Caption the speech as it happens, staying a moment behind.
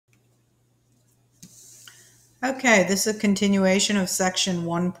Okay, this is a continuation of section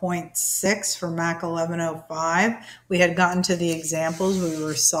 1.6 for MAC 1105. We had gotten to the examples. We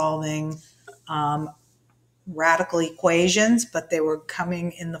were solving radical equations, but they were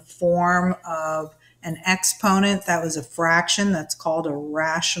coming in the form of an exponent that was a fraction. That's called a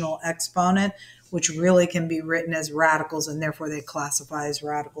rational exponent, which really can be written as radicals, and therefore they classify as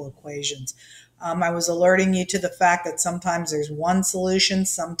radical equations. I was alerting you to the fact that sometimes there's one solution,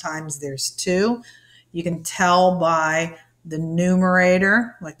 sometimes there's two. You can tell by the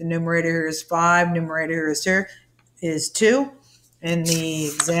numerator, like the numerator here is 5, numerator here is 2 in the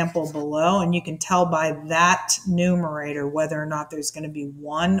example below, and you can tell by that numerator whether or not there's going to be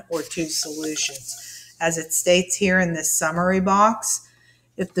one or two solutions. As it states here in this summary box,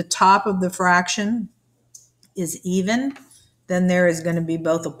 if the top of the fraction is even, then there is going to be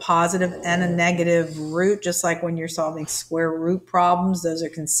both a positive and a negative root, just like when you're solving square root problems. Those are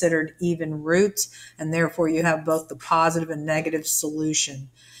considered even roots, and therefore you have both the positive and negative solution.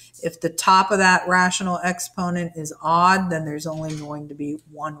 If the top of that rational exponent is odd, then there's only going to be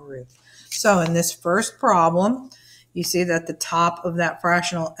one root. So in this first problem, you see that the top of that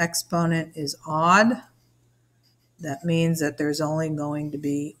fractional exponent is odd. That means that there's only going to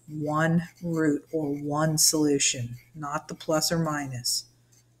be one root or one solution, not the plus or minus.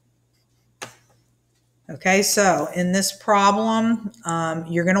 Okay, so in this problem,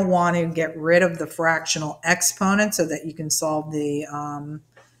 you're going to want to get rid of the fractional exponent so that you can solve the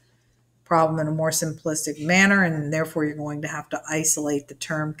problem in a more simplistic manner, and therefore you're going to have to isolate the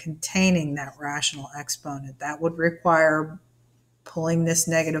term containing that rational exponent. That would require pulling this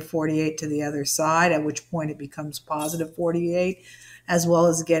negative 48 to the other side, at which point it becomes positive 48, as well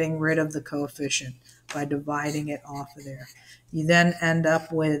as getting rid of the coefficient by dividing it off of there. You then end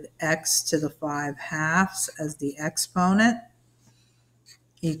up with x to the 5/2 as the exponent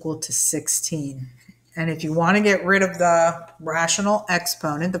equal to 16. And if you want to get rid of the rational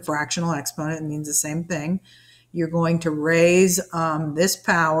exponent, the fractional exponent, it means the same thing. You're going to raise this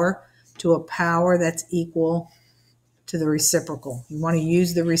power to a power that's equal to the reciprocal. You want to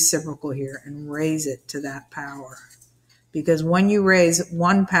use the reciprocal here and raise it to that power. Because when you raise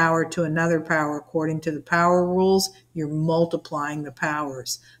one power to another power according to the power rules, you're multiplying the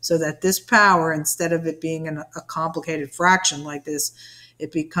powers. So that this power, instead of it being a complicated fraction like this,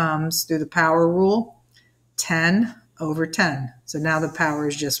 it becomes, through the power rule, 10 over 10. So now the power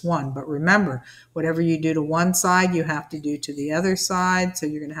is just 1. But remember, whatever you do to one side, you have to do to the other side. So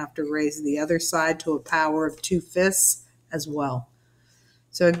you're going to have to raise the other side to a power of 2/5 as well.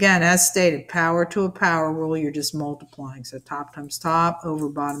 So again, as stated, power to a power rule, you're just multiplying. So top times top over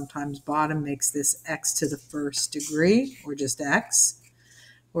bottom times bottom makes this x to the 1st degree, or just x.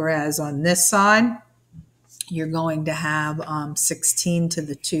 Whereas on this side, you're going to have 16 to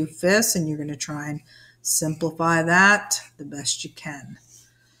the 2/5, and you're going to try and simplify that the best you can.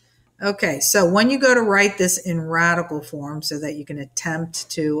 Okay, so when you go to write this in radical form so that you can attempt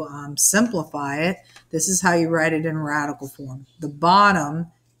to simplify it, this is how you write it in radical form. The bottom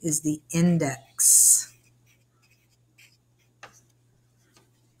is the index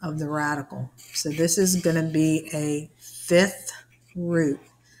of the radical. So this is going to be a 5th root.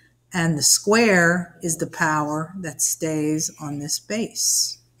 And the square is the power that stays on this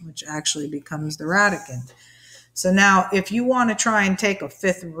base, which actually becomes the radicand. So now if you want to try and take a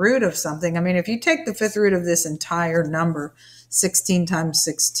 5th root of something, I mean, if you take the 5th root of this entire number, 16 times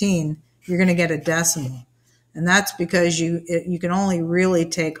 16, you're going to get a decimal. And that's because you can only really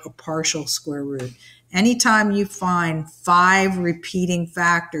take a partial square root. Anytime you find 5 repeating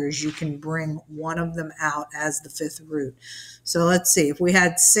factors, you can bring one of them out as the 5th root. So let's see, if we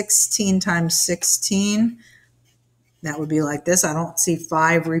had 16 times 16, that would be like this. I don't see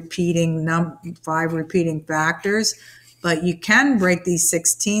 5 repeating factors, but you can break these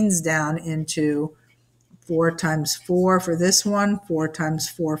 16s down into 4 times 4 for this one, 4 times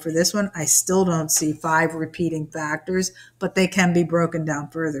 4 for this one. I still don't see 5 repeating factors, but they can be broken down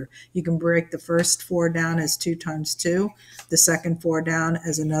further. You can break the first 4 down as 2 times 2, the second 4 down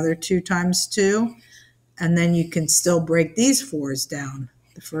as another 2 times 2, and then you can still break these 4s down.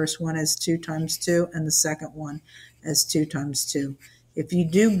 The first one as 2 times 2, and the second one as 2 times 2. If you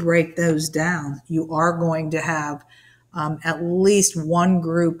do break those down, you are going to have at least one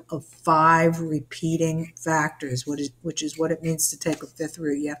group of 5 repeating factors, which is what it means to take a 5th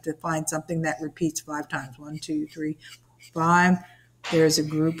root. You have to find something that repeats 5 times. 1, 2, 3, 5. There's a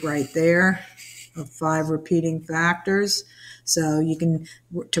group right there of 5 repeating factors. So you can,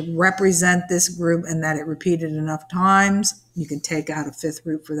 to represent this group and that it repeated enough times, you can take out a 5th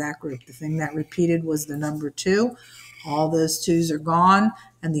root for that group. The thing that repeated was the number 2. All those 2's are gone,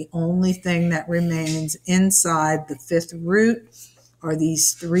 and the only thing that remains inside the fifth root are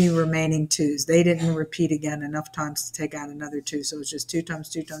these 3 remaining 2's. They didn't repeat again enough times to take out another 2, so it's just 2 times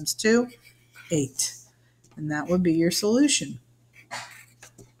 2 times 2, 8. And that would be your solution.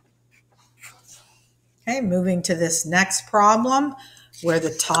 Okay, moving to this next problem where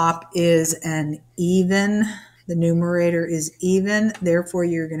the top is an even, the numerator is even, therefore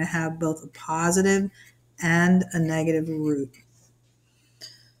you're going to have both a positive and a negative root.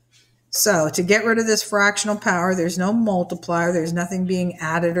 So to get rid of this fractional power, there's no multiplier, there's nothing being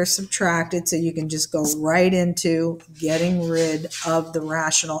added or subtracted, so you can just go right into getting rid of the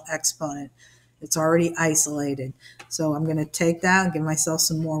rational exponent. It's already isolated. So I'm going to take that and give myself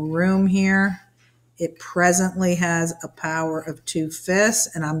some more room here. It presently has a power of 2/5,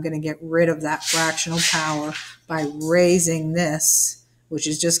 and I'm going to get rid of that fractional power by raising this, which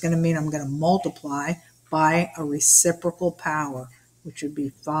is just going to mean I'm going to multiply by a reciprocal power, which would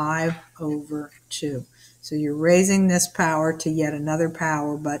be 5/2. So you're raising this power to yet another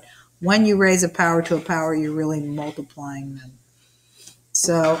power, but when you raise a power to a power, you're really multiplying them.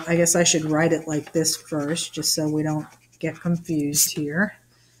 So I guess I should write it like this first, just so we don't get confused here.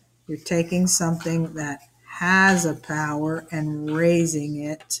 You're taking something that has a power and raising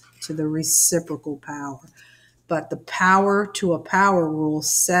it to the reciprocal power. But the power to a power rule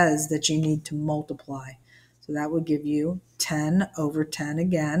says that you need to multiply. So that would give you 10/10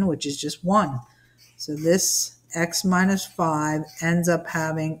 again, which is just 1. So this x minus 5 ends up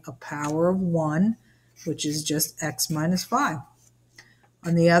having a power of 1, which is just x minus 5.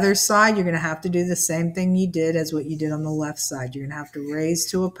 On the other side, you're going to have to do the same thing you did as what you did on the left side. You're going to have to raise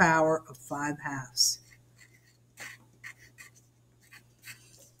to a power of 5/2.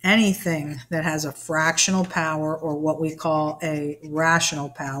 Anything that has a fractional power, or what we call a rational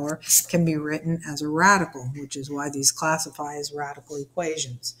power, can be written as a radical, which is why these classify as radical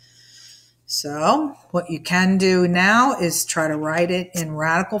equations. So what you can do now is try to write it in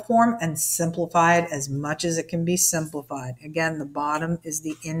radical form and simplify it as much as it can be simplified. Again, the bottom is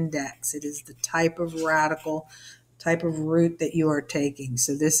the index. It is the type of radical, type of root that you are taking.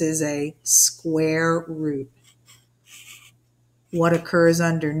 So this is a square root. What occurs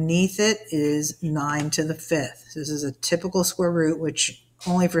underneath it is 9⁵. This is a typical square root, which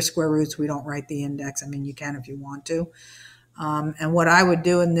only for square roots we don't write the index. I mean, you can if you want to. And what I would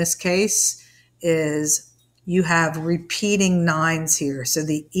do in this case is you have repeating 9's here. So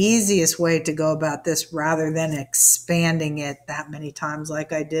the easiest way to go about this, rather than expanding it that many times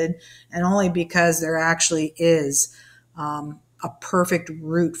like I did, and only because there actually is a perfect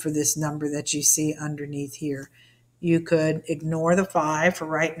root for this number that you see underneath here, you could ignore the 5 for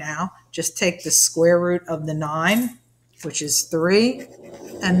right now. Just take the square root of the 9, which is 3,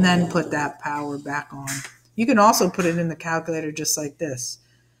 and then put that power back on. You can also put it in the calculator just like this.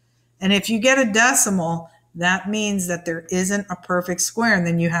 And if you get a decimal, that means that there isn't a perfect square, and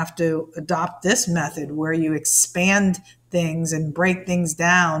then you have to adopt this method where you expand things and break things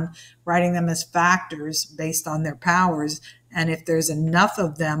down, writing them as factors based on their powers. And if there's enough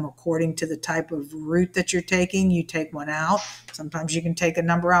of them according to the type of root that you're taking, you take one out. Sometimes you can take a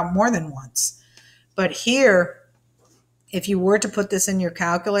number out more than once. But here, if you were to put this in your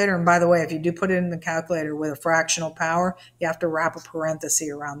calculator, and by the way, if you do put it in the calculator with a fractional power, you have to wrap a parenthesis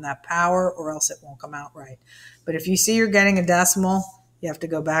around that power or else it won't come out right. But if you see you're getting a decimal, you have to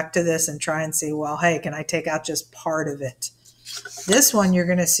go back to this and try and see, well, hey, can I take out just part of it? This one, you're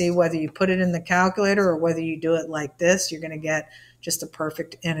going to see whether you put it in the calculator or whether you do it like this, you're going to get just a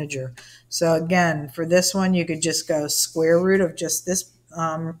perfect integer. So again, for this one, you could just go square root of just this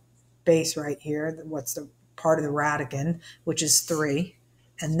base right here. What's the part of the radican, which is 3,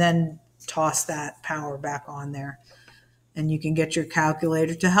 and then toss that power back on there. And you can get your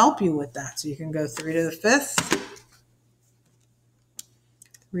calculator to help you with that. So you can go 3⁵.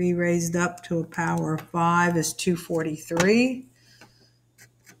 3 raised up to a power of 5 is 243.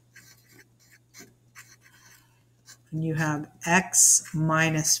 And you have x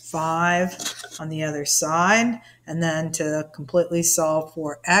minus 5 on the other side. And then to completely solve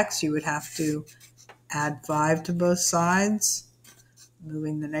for x, you would have to add 5 to both sides.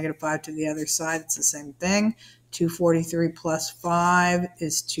 Moving the -5 to the other side, it's the same thing. 243 plus 5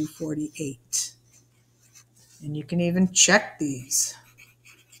 is 248. And you can even check these.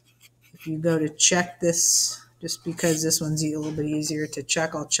 If you go to check this, just because this one's a little bit easier to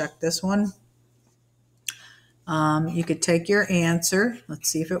check, I'll check this one. You could take your answer. Let's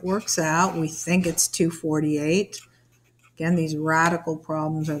see if it works out. We think it's 248. Again, these radical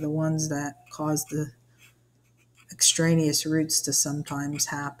problems are the ones that cause the extraneous roots to sometimes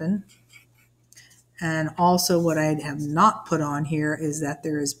happen. And also what I have not put on here is that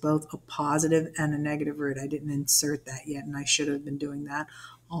there is both a positive and a negative root. I didn't insert that yet, and I should have been doing that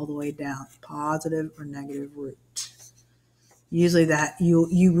all the way down. Positive or negative root. Usually that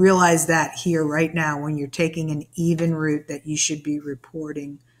you realize that here right now when you're taking an even root that you should be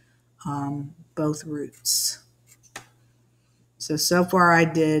reporting both roots. So far I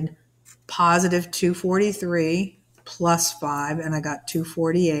did positive 243 plus 5, and I got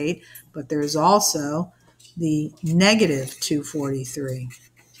 248, but there's also the negative 243.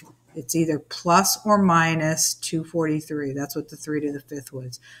 It's either plus or minus 243. That's what the 3 to the 5th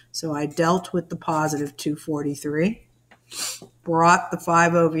was. So I dealt with the positive 243, brought the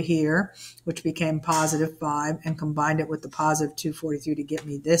 5 over here, which became positive 5, and combined it with the positive 243 to get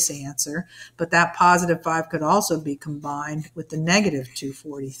me this answer. But that positive 5 could also be combined with the negative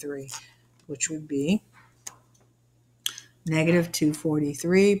 243, which would be negative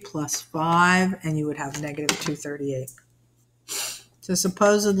 243 plus 5, and you would have negative 238. So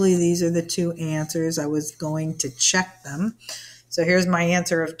supposedly these are the two answers. I was going to check them. So here's my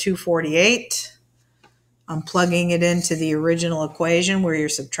answer of 248. I'm plugging it into the original equation where you're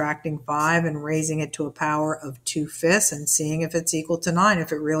subtracting 5 and raising it to a power of 2/5 and seeing if it's equal to 9,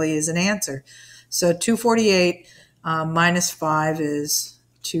 if it really is an answer. So 248 minus 5 is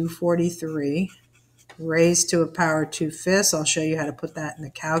 243. Raised to a power 2/5. I'll show you how to put that in the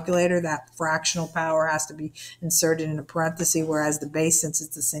calculator. That fractional power has to be inserted in a parenthesis, whereas the base, since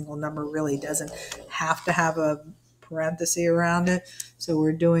it's a single number, really doesn't have to have a parenthesis around it. So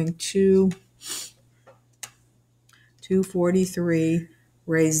we're doing 243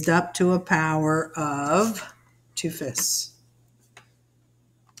 raised up to a power of 2/5.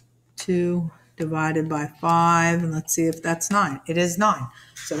 2 divided by 5, and let's see if that's 9. It is 9,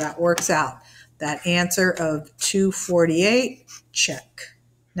 so that works out. That answer of 248, check.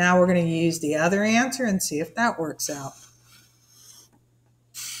 Now we're going to use the other answer and see if that works out.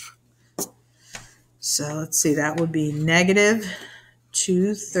 So let's see, that would be negative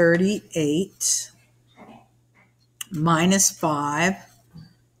 238 minus 5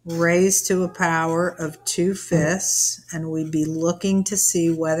 raised to a power of 2/5, and we'd be looking to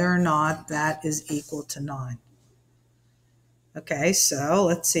see whether or not that is equal to 9. Okay, so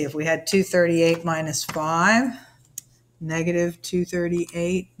let's see, if we had 238 minus 5, negative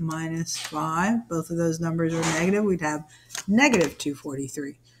 238 minus 5, both of those numbers are negative, we'd have negative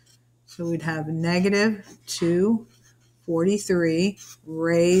 243. So we'd have negative 243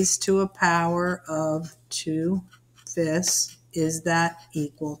 raised to a power of 2/5. Is that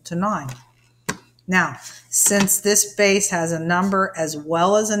equal to 9? Now, since this base has a number as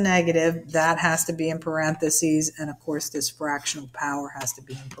well as a negative, that has to be in parentheses, and of course this fractional power has to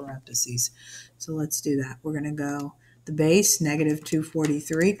be in parentheses. So let's do that. We're going to go the base, negative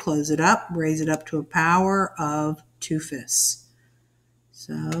 243, close it up, raise it up to a power of 2/5.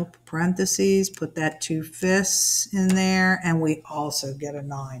 So parentheses, put that 2/5 in there, and we also get a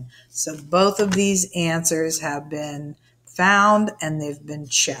 9. So both of these answers have been found and they've been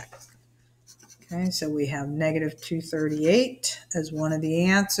checked. Okay, so we have negative 238 as one of the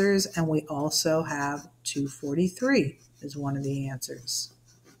answers, and we also have 243 as one of the answers.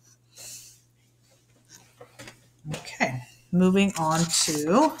 Okay, moving on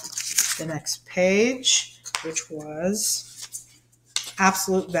to the next page, which was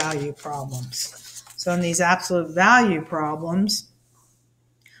absolute value problems. So in these absolute value problems,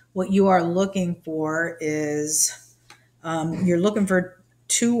 what you are looking for is you're looking for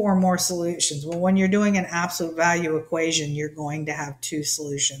 2 or more solutions. Well, when you're doing an absolute value equation, you're going to have 2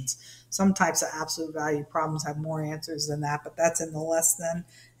 solutions. Some types of absolute value problems have more answers than that, but that's in the less than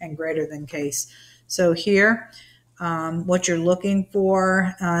and greater than case. So here, what you're looking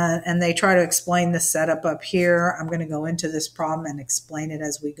for, and they try to explain the setup up here. I'm going to go into this problem and explain it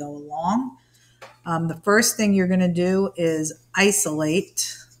as we go along. The first thing you're going to do is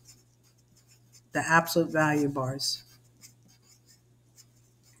isolate the absolute value bars.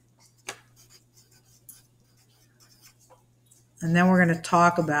 And then we're going to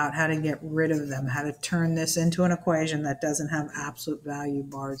talk about how to get rid of them, how to turn this into an equation that doesn't have absolute value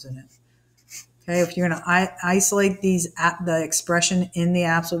bars in it. Okay, if you're going to isolate the expression in the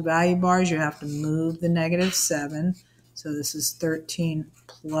absolute value bars, you have to move the negative 7. So this is 13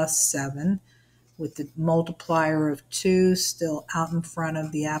 plus 7 with the multiplier of 2 still out in front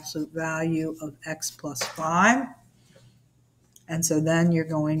of the absolute value of x plus 5. And so then you're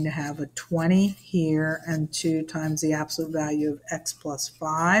going to have a 20 here and 2 times the absolute value of x plus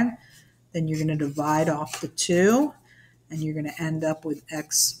 5. Then you're going to divide off the 2, and you're going to end up with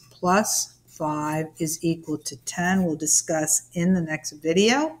x plus 5 is equal to 10. We'll discuss in the next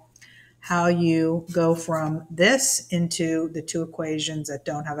video how you go from this into the two equations that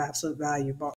don't have absolute value